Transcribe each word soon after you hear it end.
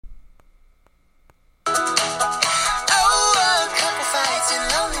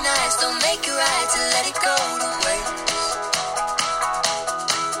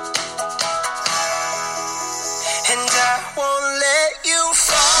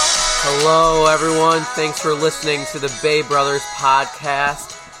Hello, everyone. Thanks for listening to the Bay Brothers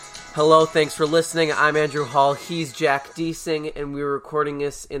podcast. Hello, thanks for listening. I'm Andrew Hall. He's Jack Deasing, and we're recording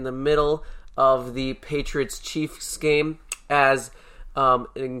this in the middle of the Patriots-Chiefs game as an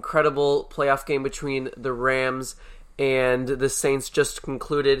incredible playoff game between the Rams and the Saints just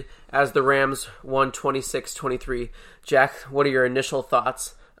concluded as the Rams won 26-23. Jack, what are your initial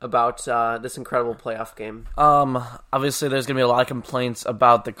thoughts about this incredible playoff game? Obviously, there's going to be a lot of complaints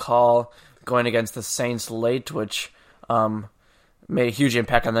about the call going against the Saints late, which made a huge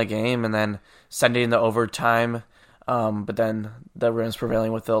impact on the game, and then sending the overtime, but then the Rams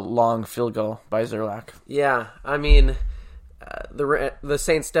prevailing with a long field goal by Zerlak. Yeah, I mean, the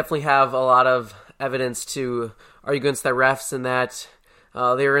Saints definitely have a lot of evidence to argue against the refs in that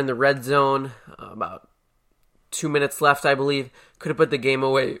they were in the red zone about 2 minutes left, I believe. Could have put the game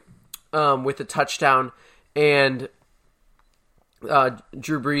away with a touchdown, and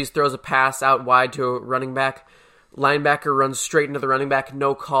Drew Brees throws a pass out wide to a running back. Linebacker runs straight into the running back.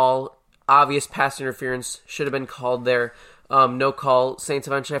 No call. Obvious pass interference. Should have been called there. No call. Saints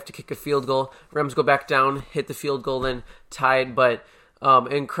eventually have to kick a field goal. Rams go back down, hit the field goal, then tied. But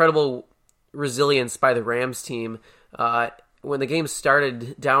incredible resilience by the Rams team. When the game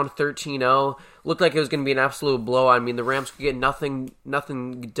started down 13-0, looked like it was going to be an absolute blowout. I mean, the Rams could get nothing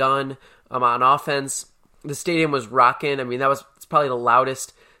done on offense. The stadium was rocking. I mean, it's probably the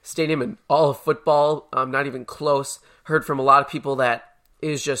loudest stadium in all of football. Not even close. Heard from a lot of people that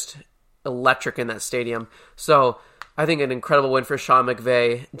is just electric in that stadium. So I think an incredible win for Sean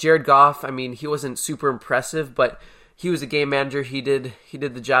McVay. Jared Goff, I mean, he wasn't super impressive, but he was a game manager. He did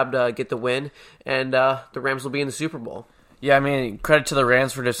the job to get the win, and the Rams will be in the Super Bowl. Yeah, I mean, credit to the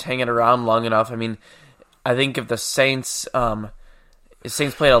Rams for just hanging around long enough. I mean, I think if the Saints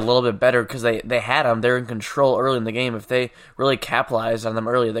played a little bit better because they had them, they're in control early in the game. If they really capitalized on them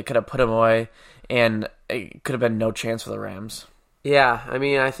early, they could have put them away, and it could have been no chance for the Rams. Yeah, I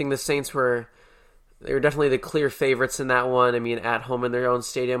mean, I think the Saints were definitely the clear favorites in that one. I mean, at home in their own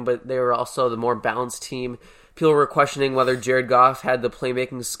stadium, but they were also the more balanced team. People were questioning whether Jared Goff had the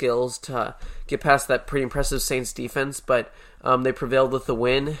playmaking skills to get past that pretty impressive Saints defense, but they prevailed with the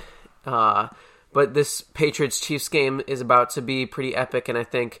win. But this Patriots-Chiefs game is about to be pretty epic, and I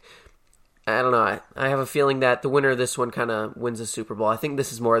don't know, I have a feeling that the winner of this one kind of wins the Super Bowl. I think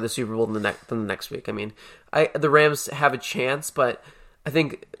this is more of the Super Bowl than the next week. I mean, the Rams have a chance, but I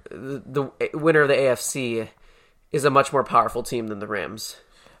think the winner of the AFC is a much more powerful team than the Rams.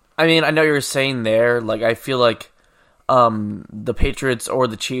 I mean, I know you were saying there, like, I feel like the Patriots or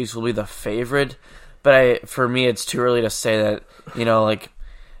the Chiefs will be the favorite, but for me, it's too early to say that, like,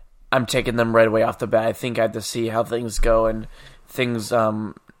 I'm taking them right away off the bat. I think I have to see how things go and things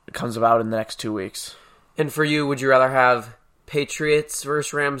comes about in the next 2 weeks. And for you, would you rather have Patriots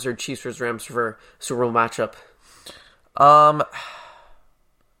versus Rams or Chiefs versus Rams for Super Bowl matchup? I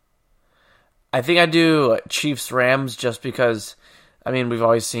think I do Chiefs-Rams just because, I mean, we've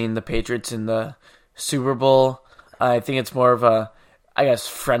always seen the Patriots in the Super Bowl. I think it's more of a, I guess,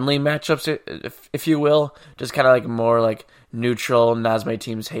 friendly matchups, if you will. Just kind of like more like neutral, not as many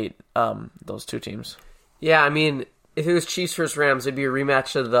teams hate those two teams. Yeah, I mean, if it was Chiefs versus Rams, it'd be a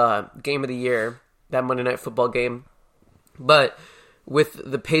rematch of the game of the year, that Monday Night Football game. But with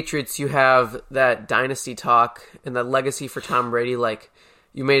the Patriots, you have that dynasty talk and that legacy for Tom Brady. Like,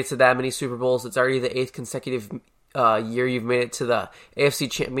 you made it to that many Super Bowls. It's already the 8th consecutive year you've made it to the AFC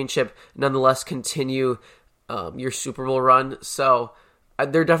Championship. Nonetheless, continue your Super Bowl run. So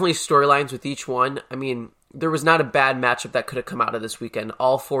there are definitely storylines with each one. I mean, there was not a bad matchup that could have come out of this weekend.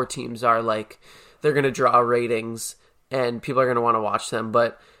 All four teams are like, they're going to draw ratings and people are going to want to watch them.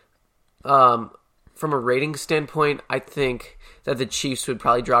 But from a rating standpoint, I think that the Chiefs would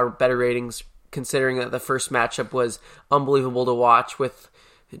probably draw better ratings considering that the first matchup was unbelievable to watch with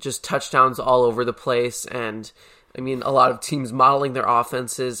just touchdowns all over the place. And I mean, a lot of teams modeling their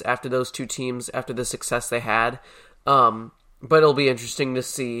offenses after those two teams, after the success they had. But it'll be interesting to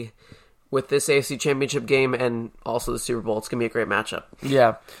see with this AFC Championship game and also the Super Bowl. It's going to be a great matchup.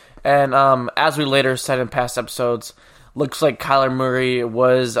 Yeah. And as we later said in past episodes, looks like Kyler Murray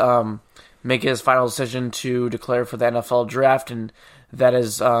was making his final decision to declare for the NFL draft, and that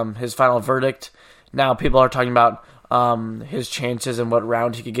is his final verdict. Now people are talking about his chances and what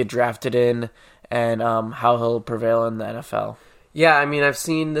round he could get drafted in and how he'll prevail in the NFL. Yeah, I mean, I've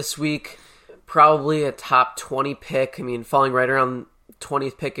seen this week probably a top 20 pick. I mean, falling right around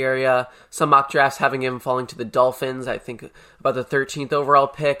 20th pick area. Some mock drafts having him falling to the Dolphins, I think about the 13th overall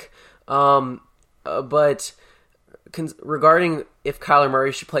pick. But regarding if Kyler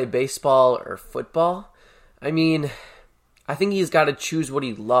Murray should play baseball or football, I mean, I think he's got to choose what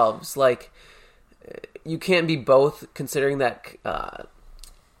he loves. Like, you can't be both, considering that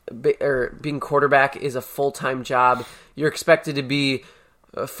being quarterback is a full-time job. You're expected to be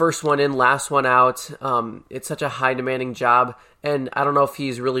first one in, last one out. It's such a high-demanding job, and I don't know if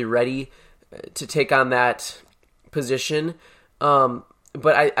he's really ready to take on that position.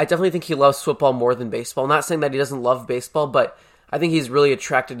 But I definitely think he loves football more than baseball. Not saying that he doesn't love baseball, but I think he's really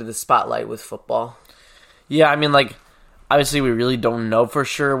attracted to the spotlight with football. Yeah, I mean, like, obviously we really don't know for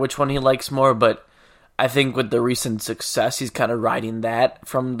sure which one he likes more, but I think with the recent success, he's kind of riding that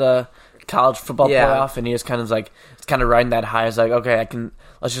from the college football playoff, and he is kind of like, it's kind of riding that high. It's like, okay,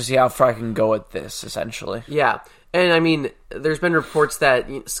 let's just see how far I can go with this, essentially. Yeah, and I mean, there's been reports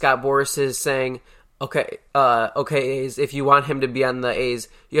that Scott Boras is saying, okay, A's, if you want him to be on the A's,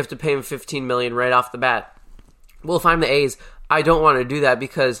 you have to pay him $15 million right off the bat. Well, if I'm the A's, I don't want to do that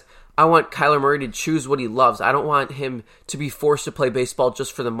because I want Kyler Murray to choose what he loves. I don't want him to be forced to play baseball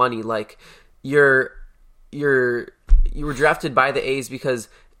just for the money. Like, you were drafted by the A's because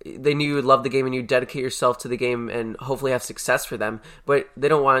they knew you would love the game and you dedicate yourself to the game and hopefully have success for them. But they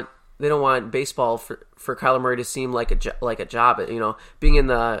don't want baseball for Kyler Murray to seem like a job. You know, being in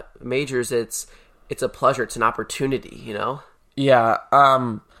the majors, it's a pleasure. It's an opportunity, you know? Yeah.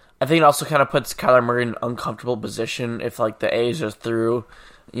 I think it also kind of puts Kyler Murray in an uncomfortable position if, like, the A's just threw,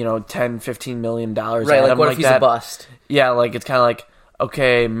 $10, $15 million right, at like, him what like if he's that. a bust? Yeah, like, it's kind of like,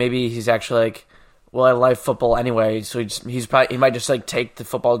 okay, maybe he's actually like, well, I like football anyway, so he might just, like, take the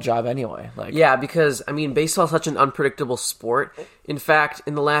football job anyway. Like, yeah, because, I mean, baseball is such an unpredictable sport. In fact,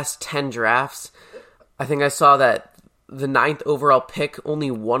 in the last 10 drafts, I think I saw that the 9th overall pick,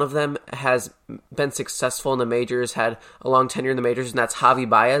 only one of them has been successful in the majors, had a long tenure in the majors, and that's Javi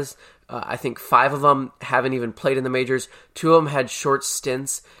Baez. I think 5 of them haven't even played in the majors. 2 of them had short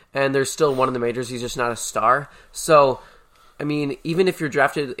stints, and there's still one in the majors. He's just not a star. So, I mean, even if you're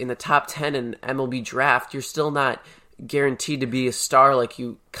drafted in the top 10 in MLB draft, you're still not guaranteed to be a star. Like,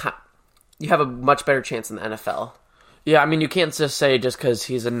 you have a much better chance in the NFL. Yeah, I mean, you can't just say just because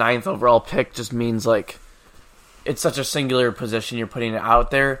he's a 9th overall pick just means, like, it's such a singular position you're putting it out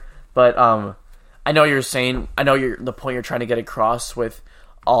there. But I know the point you're trying to get across with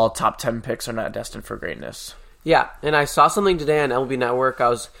all top 10 picks are not destined for greatness. Yeah, and I saw something today on MLB Network. I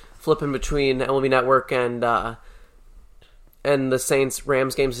was flipping between MLB Network and the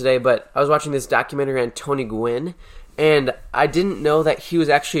Saints-Rams games today, but I was watching this documentary on Tony Gwynn, and I didn't know that he was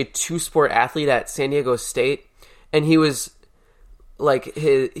actually a 2-sport athlete at San Diego State, and he was, like,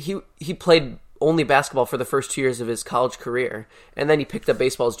 he played only basketball for the first 2 years of his college career, and then he picked up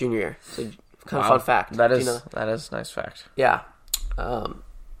baseball his junior year. So, kind of fun fact. That is a nice fact. Yeah.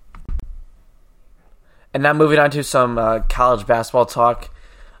 And now moving on to some college basketball talk.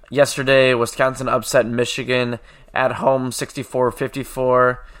 Yesterday, Wisconsin upset Michigan at home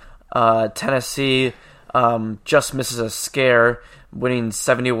 64-54. Tennessee just misses a scare, winning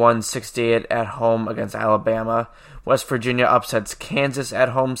 71-68 at home against Alabama. West Virginia upsets Kansas at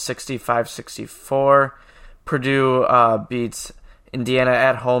home 65-64. Purdue beats Indiana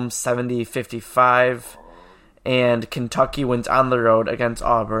at home 70-55. And Kentucky wins on the road against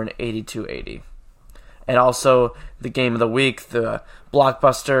Auburn 82-80. And also, the game of the week, the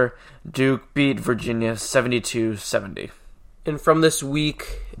blockbuster, Duke beat Virginia 72-70. And from this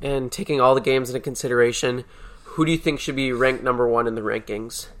week, and taking all the games into consideration, who do you think should be ranked number 1 in the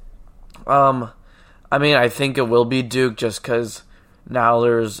rankings? I mean, I think it will be Duke just because now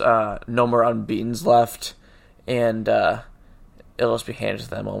there's no more unbeatens left, and it'll just be handed to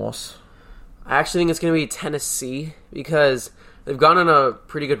them almost. I actually think it's going to be Tennessee because they've gone on a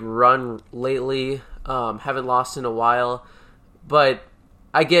pretty good run lately, haven't lost in a while, but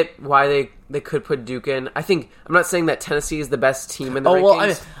I get why they could put Duke in. I'm not saying that Tennessee is the best team in the rankings.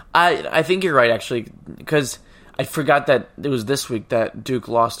 Well, I think you're right, actually, because I forgot that it was this week that Duke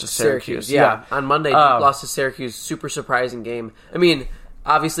lost to Syracuse. Yeah, on Monday, Duke lost to Syracuse. Super surprising game. I mean,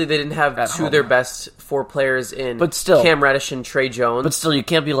 obviously they didn't have two of their best 4 players in Cam Reddish and Trey Jones. But still, you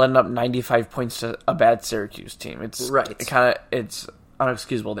can't be letting up 95 points to a bad Syracuse team. It's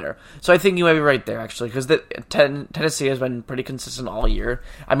unexcusable there. So I think you might be right there, actually, because Tennessee has been pretty consistent all year.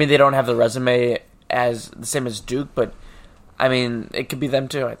 I mean, they don't have the resume as the same as Duke, but I mean, it could be them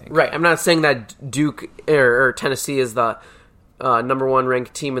too, I think. Right. I'm not saying that Duke or Tennessee is the number 1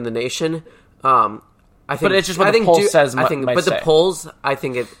 ranked team in the nation. But it's just what the poll says. The polls, I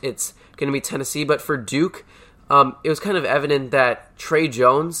think it's going to be Tennessee. But for Duke, it was kind of evident that Trey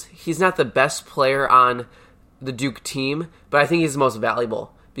Jones, he's not the best player on the Duke team, but I think he's the most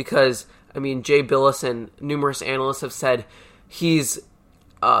valuable because, I mean, Jay Billis and numerous analysts have said he's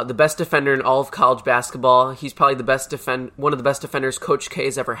the best defender in all of college basketball. He's probably one of the best defenders Coach K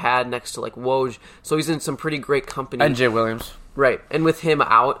has ever had, next to like Woj. So he's in some pretty great company. And Jay Williams, right? And with him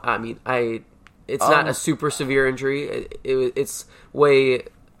out, I mean, it's not a super severe injury. It's going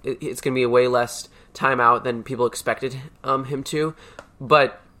to be a way less time out than people expected him to.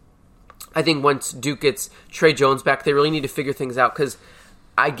 But I think once Duke gets Trey Jones back, they really need to figure things out, because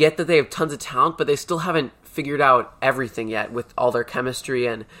I get that they have tons of talent, but they still haven't figured out everything yet with all their chemistry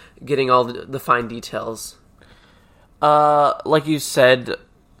and getting all the fine details. Like you said,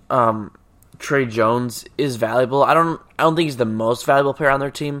 Trey Jones is valuable. I don't think he's the most valuable player on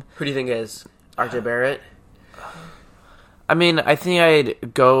their team. Who do you think is? RJ Barrett? I mean, I think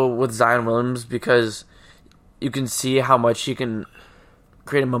I'd go with Zion Williams, because you can see how much he can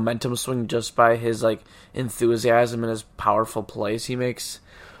create a momentum swing just by his like enthusiasm and his powerful plays he makes.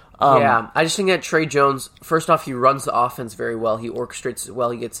 Yeah, I just think that Trey Jones, first off, he runs the offense very well. He orchestrates it well.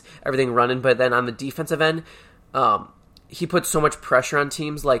 He gets everything running. But then on the defensive end, he puts so much pressure on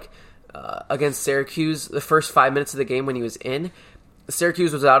teams. Like against Syracuse, the first 5 minutes of the game when he was in,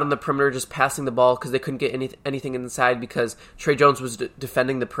 Syracuse was out on the perimeter just passing the ball because they couldn't get anything inside because Trey Jones was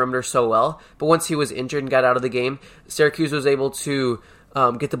defending the perimeter so well. But once he was injured and got out of the game, Syracuse was able to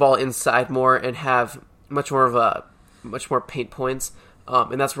get the ball inside more and have much more paint points.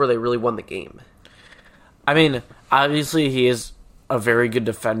 And that's where they really won the game. I mean, obviously he is a very good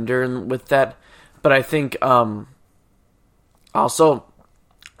defender with that, but I think also,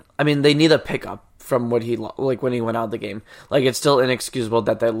 I mean, they need a pickup from what he like when he went out of the game. Like, it's still inexcusable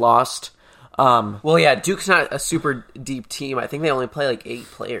that they lost. Well, yeah, Duke's not a super deep team. I think they only play like 8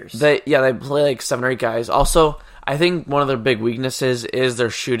 players. They play like 7 or 8 guys. Also, I think one of their big weaknesses is their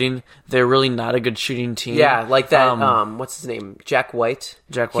shooting. They're really not a good shooting team. Yeah, like that. What's his name? Jack White.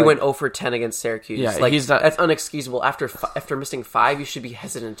 He went 0 for 10 against Syracuse. Yeah, like, he's not. That's unexcusable. After missing 5, you should be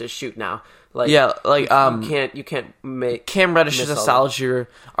hesitant to shoot now. Like, yeah, like you can't make. Cam Reddish is a solid shooter.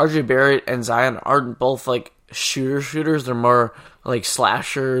 RJ Barrett and Zion aren't both like shooters. They're more like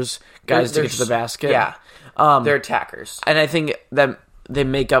slashers, guys to get to the basket. Yeah, they're attackers, and I think that they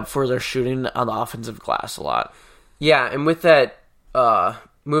make up for their shooting on the offensive glass a lot. Yeah, and with that,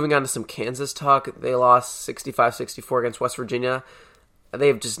 moving on to some Kansas talk, they lost 65-64 against West Virginia. They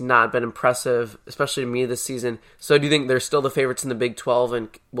have just not been impressive, especially to me this season. So do you think they're still the favorites in the Big 12 and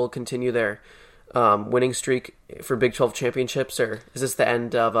will continue their winning streak for Big 12 championships, or is this the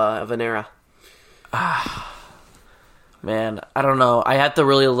end of an era? Man, I don't know. I have to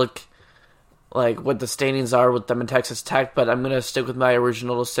really look like what the standings are with them in Texas Tech, but I'm going to stick with my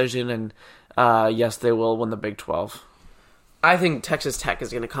original decision, and yes, they will win the Big 12. I think Texas Tech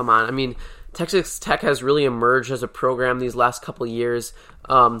is going to come on. I mean, Texas Tech has really emerged as a program these last couple of years.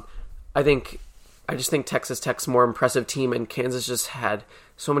 I just think Texas Tech's a more impressive team, and Kansas just had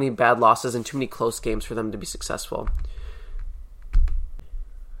so many bad losses and too many close games for them to be successful.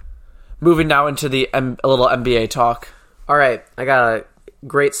 Moving now into a little NBA talk. All right, I got a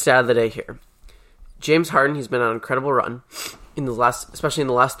great stat of the day here. James Harden, he's been on an incredible run especially in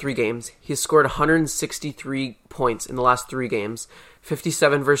the last 3 games. He's scored 163 points in the last 3 games.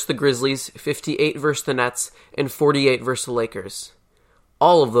 57 versus the Grizzlies, 58 versus the Nets, and 48 versus the Lakers.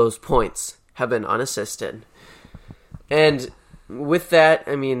 All of those points have been unassisted. And with that,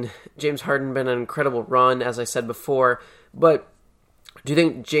 I mean, James Harden been on an incredible run, as I said before, but do you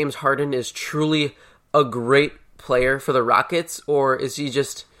think James Harden is truly a great player for the Rockets, or is he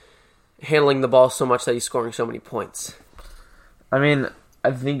just handling the ball so much that he's scoring so many points? I mean,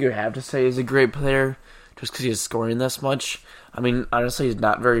 I think you have to say he's a great player just because he's scoring this much. I mean, honestly, he's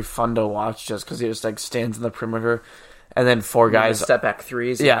not very fun to watch just because he just like stands in the perimeter, and then 4 guys step back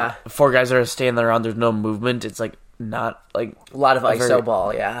threes. Yeah, 4 guys are standing around. There's no movement. It's like not like a lot of ISO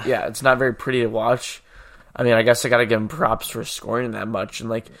ball. Yeah, it's not very pretty to watch. I mean, I guess I gotta give him props for scoring that much and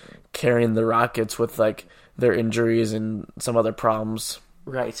like carrying the Rockets with like their injuries and some other problems.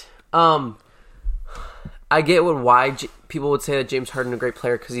 Right. I get why people would say that James Harden is a great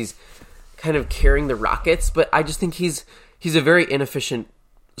player because he's kind of carrying the Rockets, but I just think he's a very inefficient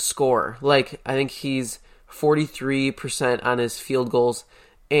scorer. Like, I think he's 43% on his field goals,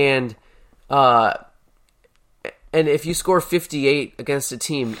 and if you score 58 against a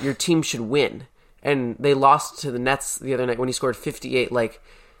team, your team should win. And they lost to the Nets the other night when he scored 58. Like,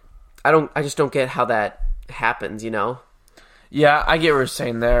 I just don't get how that happens, you know? Yeah, I get what you're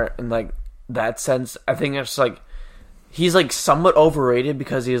saying there in like that sense. I think it's like he's like somewhat overrated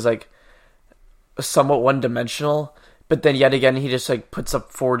because he's like somewhat one-dimensional, but then yet again he just like puts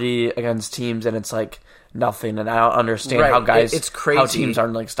up 40 against teams and it's like nothing. And I don't understand how guys, it's crazy. How teams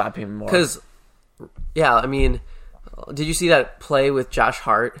aren't like stopping him more. Because, yeah, I mean, Did you see that play with Josh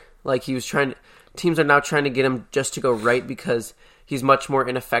Hart? Like teams are now trying to get him just to go right because he's much more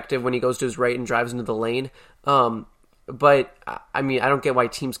ineffective when he goes to his right and drives into the lane. But I mean, I don't get why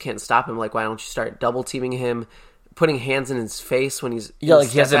teams can't stop him. Like, why don't you start double teaming him, putting hands in his face when he's he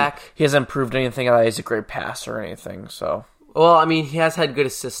hasn't proved anything that he's a great passer or anything. So, well, I mean, he has had good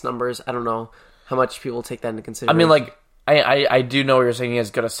assist numbers. I don't know how much people take that into consideration. I mean, like, I do know what you're saying. He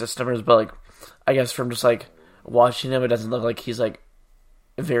has good assist numbers, but like, I guess from just like watching him, it doesn't look like he's like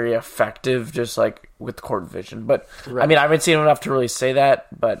very effective, just like with court vision. But right. I mean, I haven't seen him enough to really say that.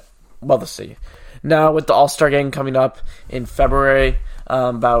 But we'll see. Now with the All-Star game coming up in February,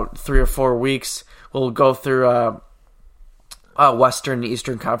 about 3 or 4 weeks, we'll go through Western and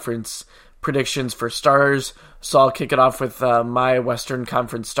Eastern Conference predictions for starters. So I'll kick it off with my Western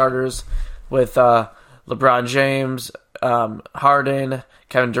Conference starters with LeBron James, Harden,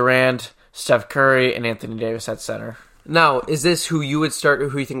 Kevin Durant, Steph Curry, and Anthony Davis at center. Now, is this who you would start or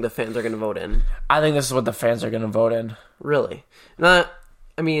who you think the fans are going to vote in? I think this is what the fans are going to vote in. Really? I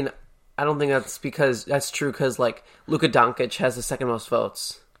mean, I don't think that's true because, like, Luka Doncic has the second most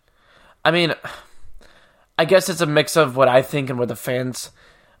votes. I mean, I guess it's a mix of what I think and what the fans...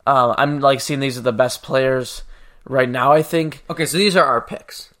 I'm, like, seeing these are the best players right now, I think. Okay, so these are our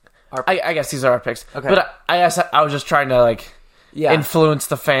picks. I guess these are our picks. Okay. But I guess I was just trying to, like, influence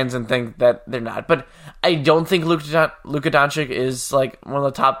the fans and think that they're not. But I don't think Luka Doncic is, like, one of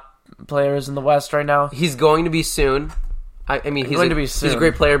the top players in the West right now. He's going to be soon. I mean, he's a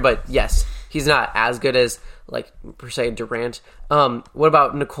great player, but yes, he's not as good as, like, per se, Durant. What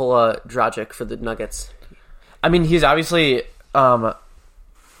about Nikola Dragic for the Nuggets? I mean, he's obviously Dragic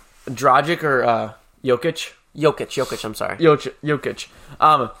or Jokic? Jokic, I'm sorry. Jokic.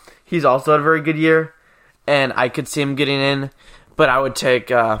 He's also had a very good year, and I could see him getting in, but I would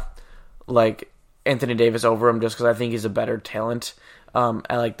take, like, Anthony Davis over him just because I think he's a better talent at,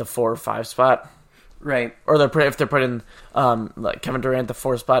 like, the 4 or 5 spot. Right. Or if they're putting like Kevin Durant the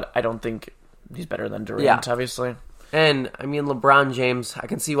 4 spot, I don't think he's better than Durant, obviously. And, I mean, LeBron James, I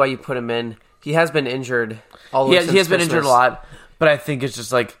can see why you put him in. He has been injured he has been injured a lot, but I think it's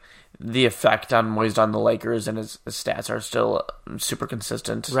just like the effect on what he's done the Lakers, and his stats are still super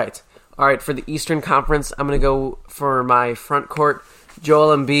consistent. Right. All right, for the Eastern Conference, I'm going to go for my front court,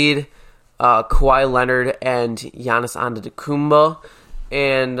 Joel Embiid, Kawhi Leonard, and Giannis Antetokounmpo.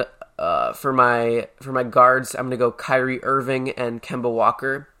 And for my guards, I'm going to go Kyrie Irving and Kemba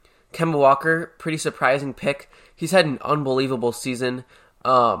Walker. Kemba Walker, pretty surprising pick. He's had an unbelievable season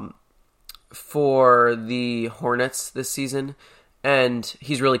for the Hornets this season, and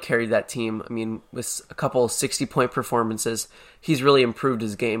he's really carried that team. I mean, with a couple 60-point performances, he's really improved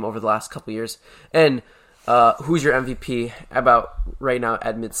his game over the last couple years. And who's your MVP about right now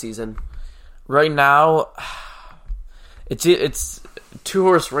at midseason? Right now, it's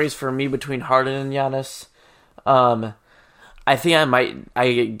 2-horse race for me between Harden and Giannis. I think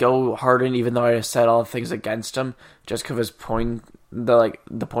I go Harden, even though I said all the things against him, just because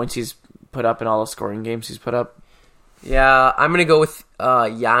the points he's put up in all the scoring games he's put up. Yeah, I'm gonna go with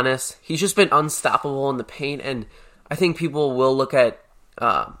Giannis. He's just been unstoppable in the paint, and I think people will look at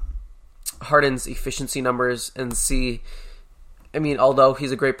Harden's efficiency numbers and see. I mean, although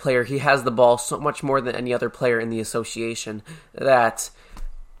he's a great player, he has the ball so much more than any other player in the association that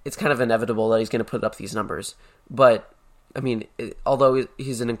it's kind of inevitable that he's going to put up these numbers. But, I mean, although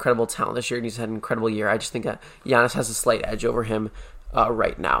he's an incredible talent this year and he's had an incredible year, I just think Giannis has a slight edge over him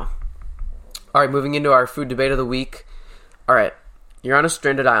right now. All right, moving into our food debate of the week. All right, you're on a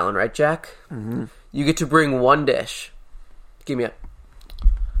stranded island, right, Jack? Mm-hmm. You get to bring one dish. Give me it.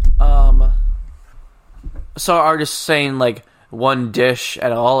 So are you just saying, like, one dish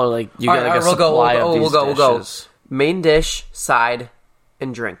at all, or like you get like a supply of these dishes? We'll go. Main dish, side,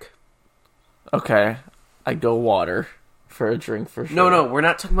 and drink. Okay, I go water for a drink for sure. No, we're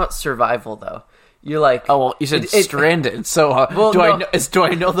not talking about survival though. You're like, oh well, you said stranded. So do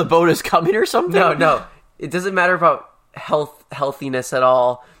I know the boat is coming or something? No. It doesn't matter about healthiness at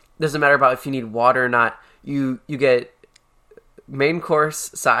all. It doesn't matter about if you need water or not. You get main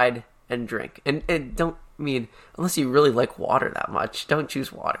course, side, and drink, and don't. I mean, unless you really like water that much, don't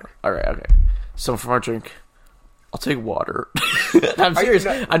choose water. All right, okay. So for my drink, I'll take water. I'm serious.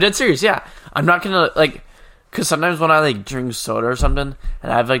 I'm dead serious. Yeah, I'm not gonna like, because sometimes when I like drink soda or something,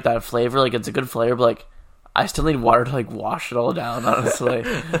 and I have like that flavor, like it's a good flavor, but like I still need water to like wash it all down. Honestly.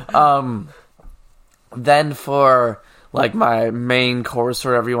 Then for like my main course,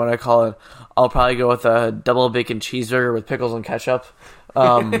 or whatever you want to call it, I'll probably go with a double bacon cheeseburger with pickles and ketchup.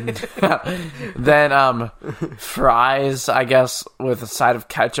 Then fries, I guess, with a side of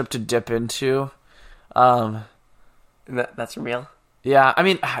ketchup to dip into. And that's your meal? Yeah, I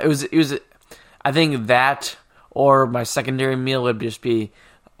mean, it was. I think that or my secondary meal would just be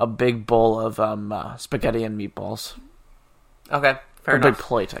a big bowl of spaghetti and meatballs. Okay, fair enough. A big enough.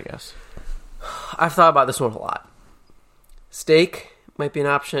 plate, I guess. I've thought about this one a lot. Steak might be an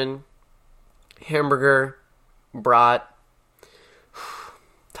option. Hamburger, brat.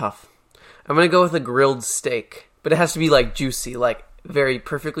 Tough. I'm going to go with a grilled steak, but it has to be like juicy, like very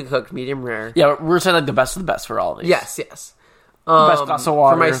perfectly cooked, medium rare. Yeah, we're saying like the best of the best for all of these. Yes. The best glass of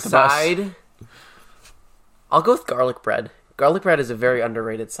water. For my side, I'll go with garlic bread. Garlic bread is a very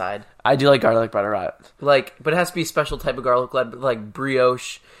underrated side. I do like garlic bread a lot. Like, but it has to be a special type of garlic bread. Like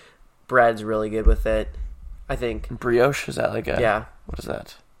brioche bread's really good with it, I think. Brioche? Is that like a... Yeah. What is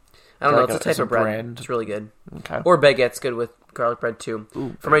that? I don't know. Like It's a type of bread. brand? It's really good. Okay. Or baguette's good with garlic bread too.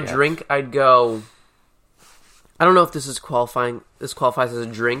 Ooh, For my baguette. drink, I'd go... I don't know if this is qualifying. This qualifies as a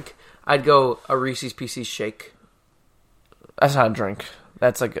drink. I'd go a Reese's Pieces shake. That's not a drink.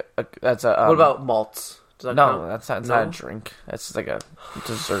 That's like a... That's a... What about malts? Does that No, count? that's not. It's No? not a drink. That's like a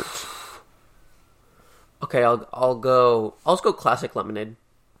dessert. Okay, I'll go classic lemonade.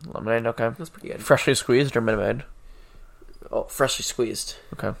 Lemonade, okay. That's pretty good. Freshly squeezed or minute Oh, freshly squeezed.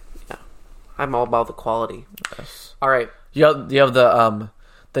 Okay. Yeah, I'm all about the quality. Yes. All right. You have the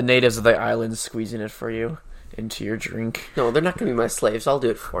natives of the island squeezing it for you into your drink. No, they're not going to be my slaves. I'll do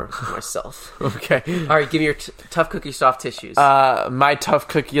it for myself. Okay. All right, give me your tough cookie soft tissues. My tough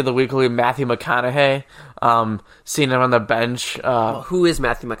cookie of the week will be Matthew McConaughey. Seeing him on the bench. Well, who is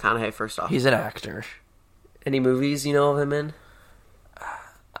Matthew McConaughey, first off? He's an actor. Any movies you know of him in?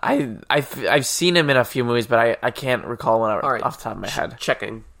 I've seen him in a few movies, but I can't recall one off the top of my head.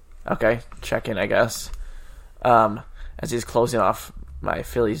 Checking. Okay, checking, I guess. As he's closing off my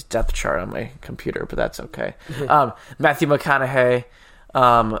Phillies depth chart on my computer, but that's okay. Matthew McConaughey,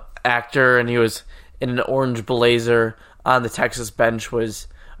 actor, and he was in an orange blazer on the Texas bench, was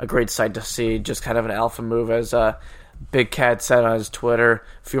a great sight to see. Just kind of an alpha move, as Big Cat said on his Twitter.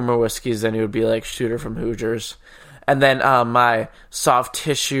 A few more whiskeys, then he would be like Shooter from Hoosiers. And then my soft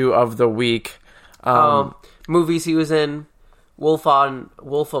tissue of the week. Movies he was in: Wolf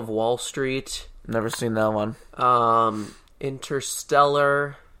of Wall Street. Never seen that one.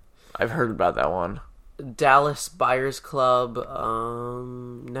 Interstellar. I've heard about that one. Dallas Buyers Club.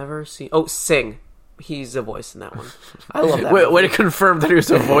 Never seen. Oh, Sing. He's a voice in that one. I love that. Way to confirm that he was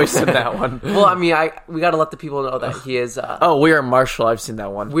a voice in that one. Well, I mean, we got to let the people know that he is. We Are Marshall. I've seen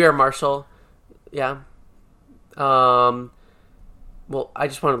that one. We Are Marshall. Yeah. Well, I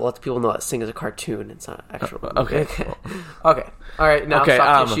just wanted to let the people know that Sing is a cartoon. It's not actual. Okay. Okay. All right. Now,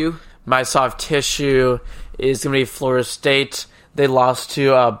 soft tissue. My soft tissue is going to be Florida State. They lost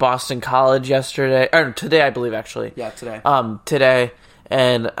to Boston College yesterday, or today, I believe, actually. Yeah, today. Today,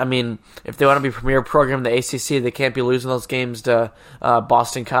 and I mean, if they want to be premier program in the ACC, they can't be losing those games to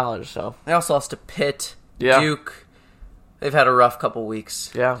Boston College. So they also lost to Pitt, yeah. Duke. They've had a rough couple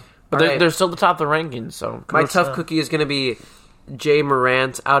weeks. Yeah, but they're still the top of the rankings. So my tough cookie is going to be Jay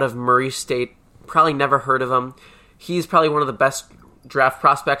Morant out of Murray State. Probably never heard of him. He's probably one of the best draft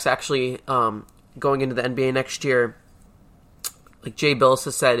prospects, actually, going into the NBA next year. Like Jay Billis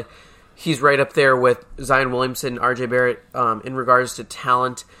has said, he's right up there with Zion Williamson, RJ Barrett in regards to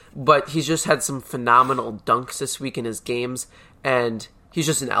talent. But he's just had some phenomenal dunks this week in his games, and he's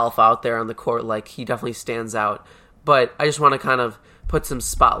just an alpha out there on the court. Like, he definitely stands out. But I just want to kind of put some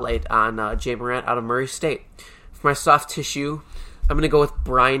spotlight on Jay Morant out of Murray State. For my soft tissue, I'm going to go with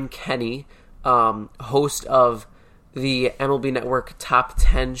Brian Kenny, host of the MLB Network Top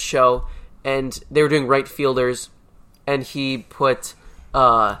 10 show, and they were doing right fielders, and he put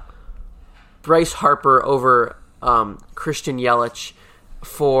Bryce Harper over Christian Yelich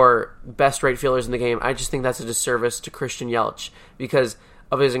for best right fielders in the game. I just think that's a disservice to Christian Yelich because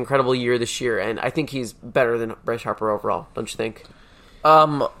of his incredible year this year, and I think he's better than Bryce Harper overall, don't you think?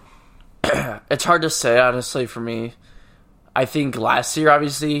 It's hard to say, honestly, for me. I think last year,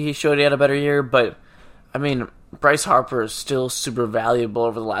 obviously, he showed he had a better year, but, I mean, Bryce Harper is still super valuable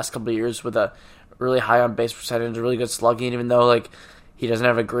over the last couple of years with a really high on-base percentage, really good slugging, even though, like, he doesn't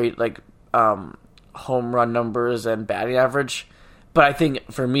have a great, like, home run numbers and batting average. But I think,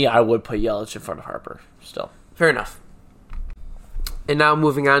 for me, I would put Yelich in front of Harper still. Fair enough. And now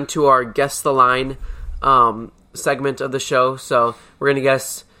moving on to our Guess the Line segment of the show. So we're going to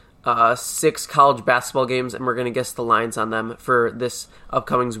guess 6 college basketball games, and we're going to guess the lines on them for this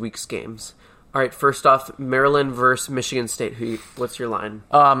upcoming week's games. All right, first off, Maryland versus Michigan State. What's your line?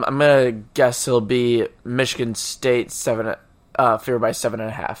 I'm going to guess it'll be Michigan State favored by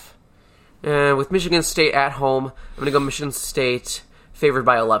 7.5. With Michigan State at home, I'm going to go Michigan State favored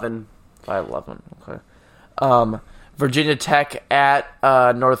by 11. By 11, okay. Virginia Tech at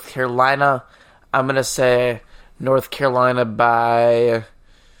North Carolina. I'm going to say North Carolina by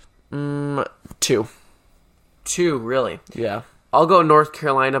 2. 2, really? Yeah. I'll go North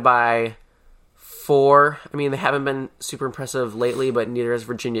Carolina by 4. I mean, they haven't been super impressive lately, but neither has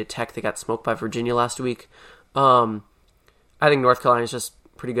Virginia Tech. They got smoked by Virginia last week. I think North Carolina's just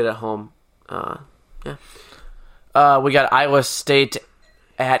pretty good at home. Yeah. We got Iowa State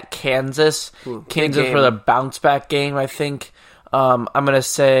at Kansas. Kansas for the bounce back game, I think. I'm going to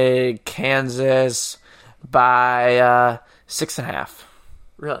say Kansas by 6.5.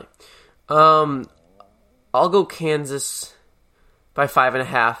 Really? I'll go Kansas by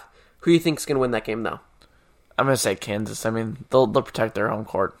 5.5. Who do you think's going to win that game, though? I'm going to say Kansas. I mean, they'll protect their home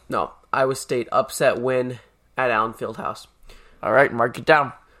court. No. Iowa State upset win at Allen Fieldhouse. All right, mark it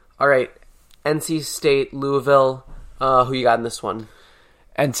down. All right. NC State, Louisville. Who you got in this one?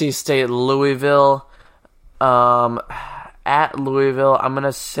 NC State, Louisville. At Louisville, I'm going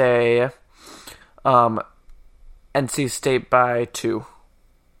to say NC State by 2.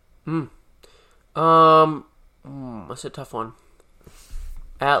 That's a tough one.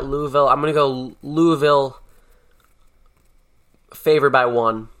 At Louisville, I'm going to go Louisville favored by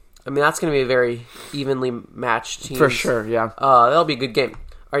 1. I mean, that's going to be a very evenly matched team. For sure, yeah. That'll be a good game.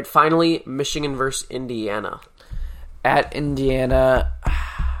 All right, finally, Michigan versus Indiana. At Indiana,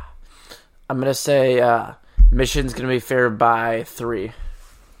 I'm going to say Michigan's going to be favored by 3.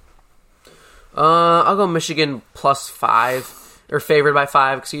 I'll go Michigan plus 5, or favored by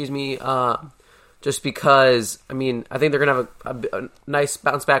 5, excuse me, just because, I mean, I think they're going to have a nice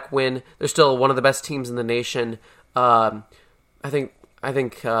bounce-back win. They're still one of the best teams in the nation. I think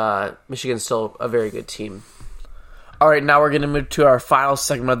Michigan's still a very good team. All right, now we're going to move to our final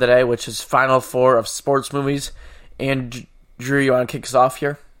segment of the day, which is Final Four of sports movies. And Drew, you want to kick us off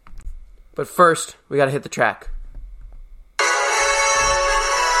here? But first, we got to hit the track.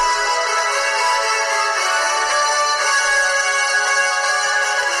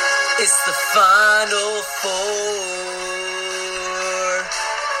 It's the Final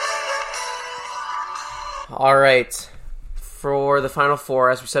Four. All right. For the Final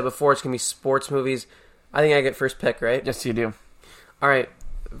Four, as we said before, it's going to be sports movies. I think I get first pick, right? Yes, you do. All right.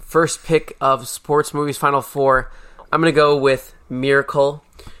 First pick of sports movies, Final Four. I'm going to go with Miracle.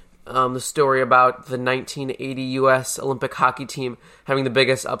 The story about the 1980 U.S. Olympic hockey team having the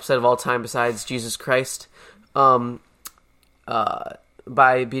biggest upset of all time besides Jesus Christ by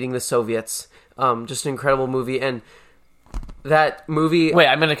beating the Soviets. Just an incredible movie. And that movie... Wait,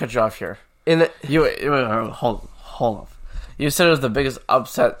 I'm going to cut you off here. Hold on. You said it was the biggest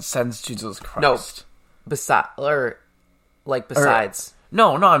upset since Jesus Christ. No. Besides.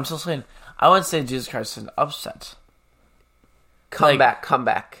 No, I'm still saying... I wouldn't say Jesus Christ is an upset.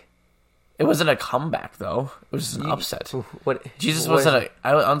 Comeback. It wasn't a comeback, though. It was just an upset. What? Jesus wasn't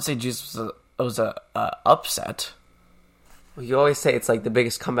I wouldn't say Jesus was a upset. Well, you always say it's like the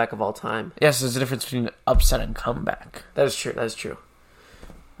biggest comeback of all time. Yes, there's a difference between upset and comeback. That is true.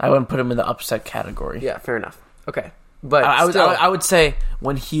 I wouldn't put him in the upset category. Yeah, fair enough. Okay. But I would say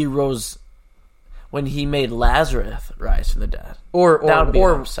when he made Lazarus rise from the dead. Or an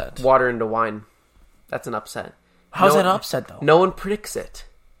upset. Water into wine. That's an upset. How's that an upset, though? No one predicts it.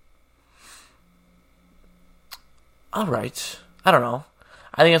 All right. I don't know.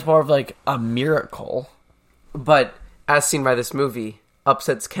 I think it's more of like a miracle. But as seen by this movie,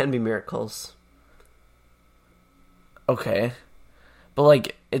 upsets can be miracles. Okay. But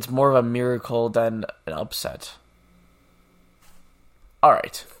like, it's more of a miracle than an upset. All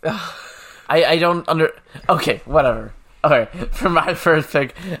right. I don't Okay, whatever. Okay, for my first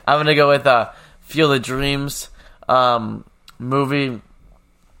pick, I'm going to go with Field of Dreams. Movie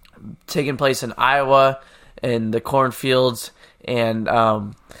taking place in Iowa in the cornfields and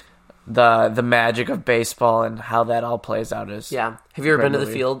the magic of baseball and how that all plays out is Have you ever been to the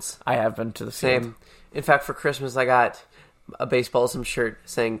fields? I have been to the field. Same. In fact, for Christmas I got a Baseballism shirt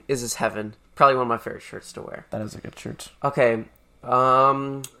saying "Is this heaven?" Probably one of my favorite shirts to wear. That is a good shirt. Okay.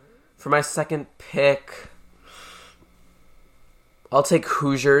 For my second pick, I'll take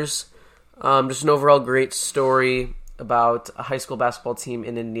Hoosiers. Just an overall great story about a high school basketball team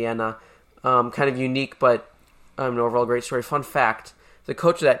in Indiana. Kind of unique, but an overall great story. Fun fact, the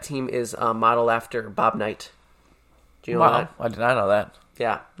coach of that team is modeled after Bob Knight. Do you know that? I did not know that.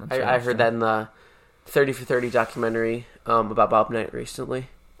 Yeah, I heard that in the 30 for 30 documentary about Bob Knight recently.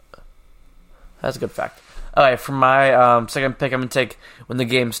 That's a good fact. All right, for my second pick, I'm going to take When the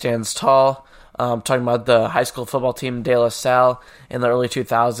Game Stands Tall. Talking about the high school football team De La Salle in the early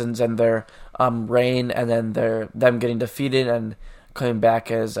 2000s and their reign, and then them getting defeated and coming back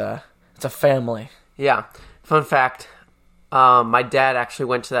as it's a family. Yeah. Fun fact, my dad actually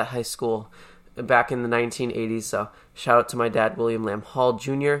went to that high school back in the 1980s, so shout out to my dad, William Lamb Hall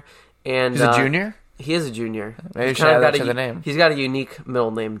Jr. And He's a junior? He is a junior. Maybe you should add that to the name. He's got a unique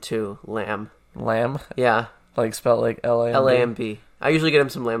middle name, too, Lamb. Lamb? Yeah. Like spelled like L-A-M-B? L-A-M-B. I usually get him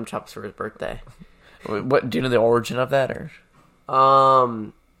some lamb chops for his birthday. What, do you know the origin of that? Or?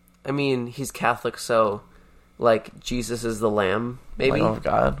 I mean, he's Catholic, so, like, Jesus is the lamb, maybe? Like, oh,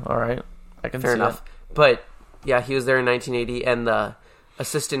 God. All right. I can Fair see enough. it. But, yeah, he was there in 1980, and the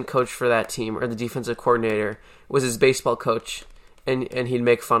assistant coach for that team, or the defensive coordinator, was his baseball coach, and he'd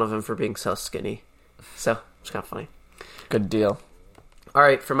make fun of him for being so skinny. So, it's kind of funny. Good deal. All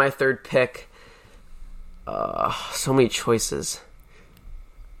right, for my third pick, so many choices.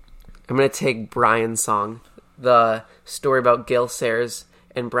 I'm going to take Brian's song, the story about Gale Sayers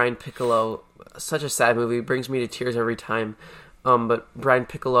and Brian Piccolo. Such a sad movie, brings me to tears every time. But Brian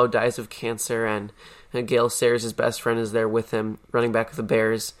Piccolo dies of cancer, and Gale Sayers, his best friend, is there with him, running back with the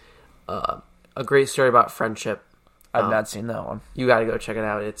Bears. A great story about friendship. I've not seen that one. You got to go check it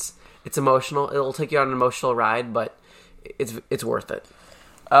out. It's emotional. It'll take you on an emotional ride, but it's worth it.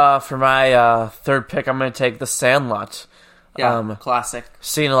 For my third pick, I'm going to take The Sandlot. Yeah, classic.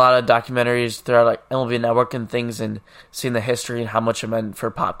 Seeing a lot of documentaries throughout like MLB Network and things, and seeing the history and how much it meant for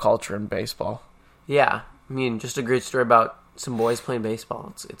pop culture and baseball. Yeah, I mean, just a great story about some boys playing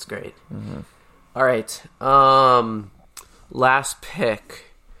baseball. It's great. Mm-hmm. All right, last pick.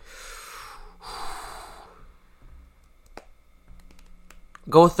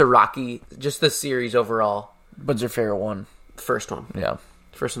 Go with the Rocky, just the series overall. What's your favorite one? First one. Yeah.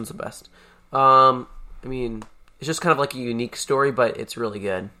 First one's the best. I mean, it's just kind of like a unique story, but it's really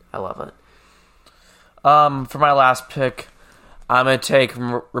good. I love it. For my last pick, I'm going to take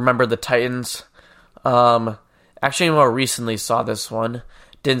Remember the Titans. Actually, more recently saw this one.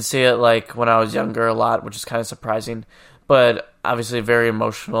 Didn't see it like when I was younger a lot, which is kind of surprising. But obviously very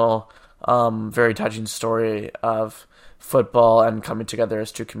emotional, very touching story of football and coming together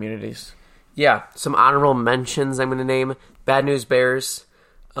as two communities. Yeah, some honorable mentions I'm going to name. Bad News Bears,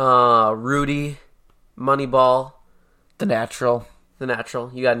 Rudy, Moneyball. The Natural.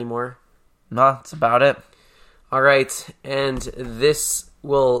 You got any more? No, that's about it. All right, and this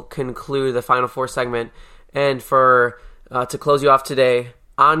will conclude the Final Four segment. And for to close you off today,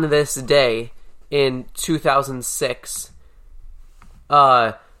 on this day in 2006,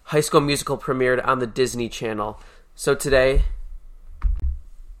 High School Musical premiered on the Disney Channel. So today,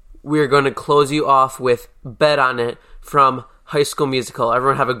 we're going to close you off with Bet on It from High School Musical.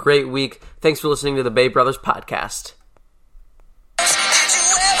 Everyone have a great week. Thanks for listening to the Bay Brothers Podcast.